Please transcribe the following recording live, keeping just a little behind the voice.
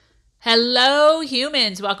Hello,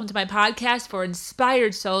 humans. Welcome to my podcast for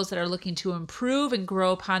inspired souls that are looking to improve and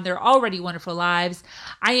grow upon their already wonderful lives.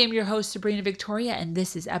 I am your host, Sabrina Victoria, and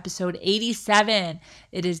this is episode 87.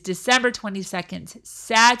 It is December 22nd,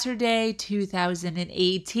 Saturday,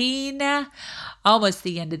 2018. Almost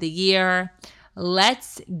the end of the year.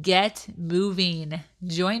 Let's get moving.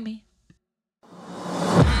 Join me.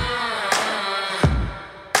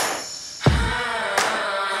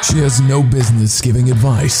 She has no business giving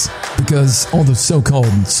advice because all the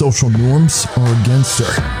so-called social norms are against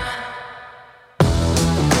her.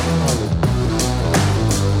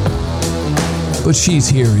 But she's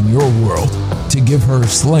here in your world to give her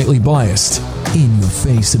slightly biased,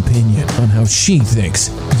 in-your-face opinion on how she thinks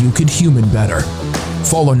you could human better.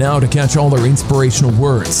 Follow now to catch all her inspirational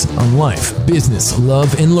words on life, business,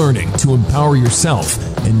 love, and learning to empower yourself.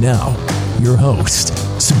 And now, your host,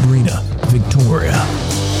 Sabrina Victoria.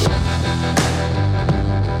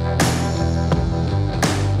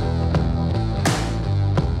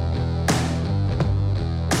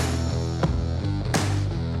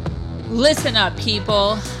 Listen up,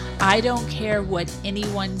 people. I don't care what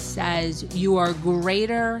anyone says. You are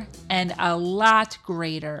greater and a lot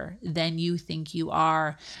greater than you think you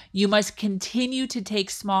are. You must continue to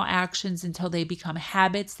take small actions until they become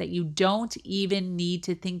habits that you don't even need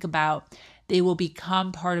to think about. They will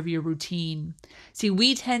become part of your routine. See,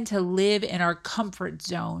 we tend to live in our comfort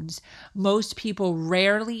zones. Most people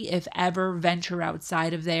rarely, if ever, venture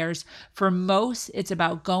outside of theirs. For most, it's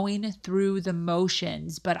about going through the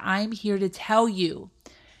motions. But I'm here to tell you,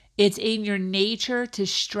 it's in your nature to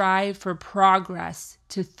strive for progress,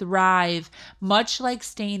 to thrive. Much like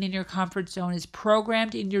staying in your comfort zone is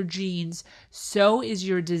programmed in your genes, so is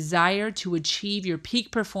your desire to achieve your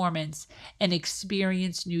peak performance and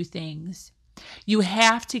experience new things. You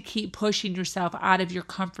have to keep pushing yourself out of your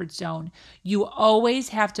comfort zone. You always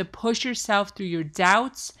have to push yourself through your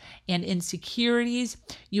doubts and insecurities.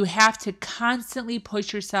 You have to constantly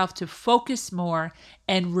push yourself to focus more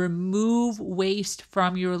and remove waste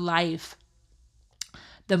from your life.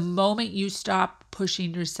 The moment you stop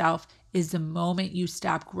pushing yourself is the moment you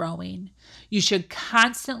stop growing. You should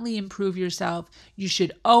constantly improve yourself. You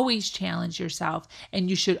should always challenge yourself, and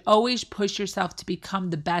you should always push yourself to become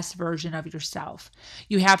the best version of yourself.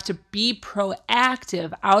 You have to be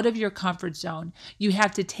proactive out of your comfort zone. You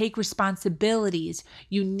have to take responsibilities.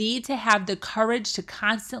 You need to have the courage to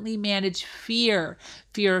constantly manage fear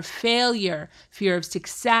of failure, fear of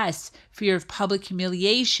success, fear of public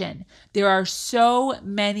humiliation. There are so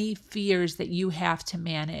many fears that you have to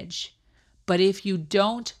manage. But if you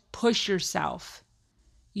don't push yourself,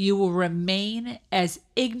 you will remain as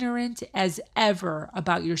ignorant as ever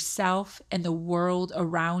about yourself and the world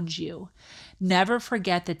around you. Never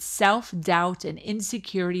forget that self-doubt and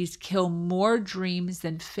insecurities kill more dreams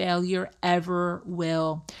than failure ever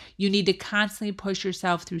will. You need to constantly push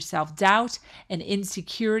yourself through self-doubt and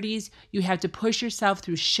insecurities. You have to push yourself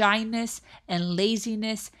through shyness and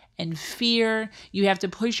laziness and fear. You have to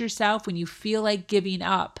push yourself when you feel like giving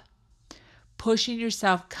up. Pushing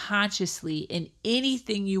yourself consciously in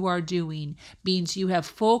anything you are doing means you have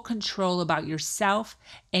full control about yourself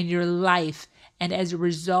and your life. And as a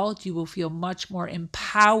result, you will feel much more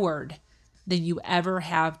empowered than you ever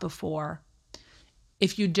have before.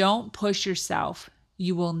 If you don't push yourself,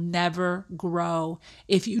 you will never grow.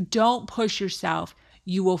 If you don't push yourself,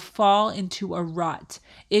 you will fall into a rut.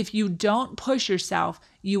 If you don't push yourself,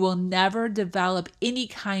 you will never develop any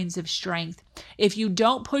kinds of strength. If you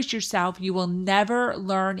don't push yourself, you will never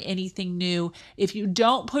learn anything new. If you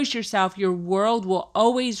don't push yourself, your world will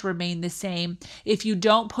always remain the same. If you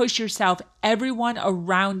don't push yourself, everyone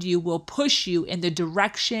around you will push you in the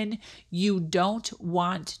direction you don't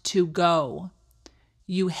want to go.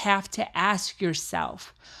 You have to ask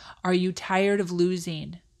yourself, are you tired of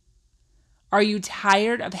losing? Are you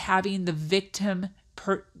tired of having the victim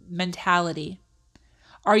mentality?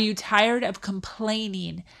 Are you tired of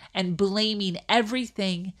complaining and blaming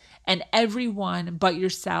everything and everyone but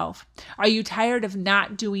yourself? Are you tired of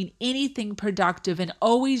not doing anything productive and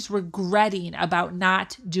always regretting about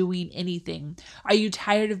not doing anything? Are you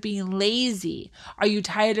tired of being lazy? Are you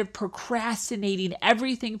tired of procrastinating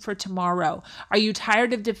everything for tomorrow? Are you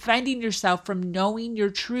tired of defending yourself from knowing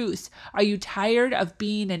your truth? Are you tired of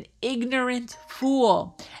being an ignorant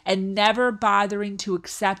fool and never bothering to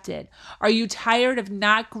accept it? Are you tired of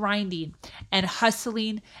not grinding and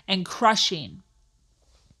hustling and crushing?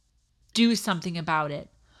 Do something about it.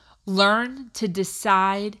 Learn to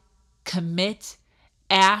decide, commit,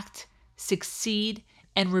 act, succeed,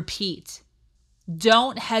 and repeat.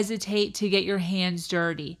 Don't hesitate to get your hands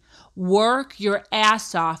dirty. Work your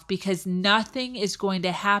ass off because nothing is going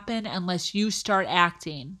to happen unless you start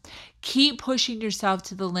acting. Keep pushing yourself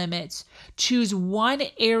to the limits. Choose one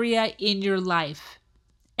area in your life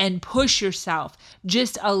and push yourself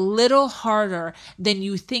just a little harder than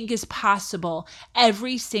you think is possible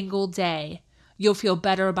every single day. You'll feel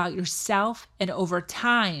better about yourself, and over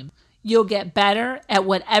time, you'll get better at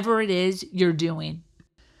whatever it is you're doing.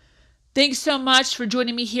 Thanks so much for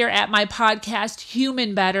joining me here at my podcast,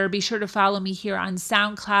 Human Better. Be sure to follow me here on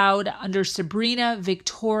SoundCloud under Sabrina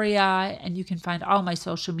Victoria, and you can find all my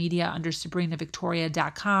social media under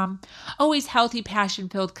sabrinavictoria.com. Always healthy,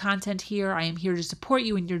 passion-filled content here. I am here to support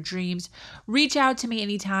you in your dreams. Reach out to me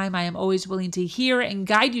anytime. I am always willing to hear and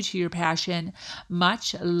guide you to your passion.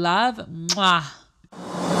 Much love. Mwah.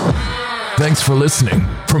 Thanks for listening.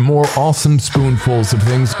 For more awesome spoonfuls of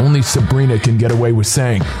things only Sabrina can get away with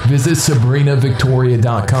saying, visit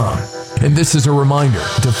sabrinavictoria.com. And this is a reminder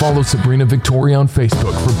to follow Sabrina Victoria on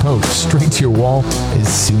Facebook for posts straight to your wall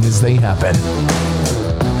as soon as they happen.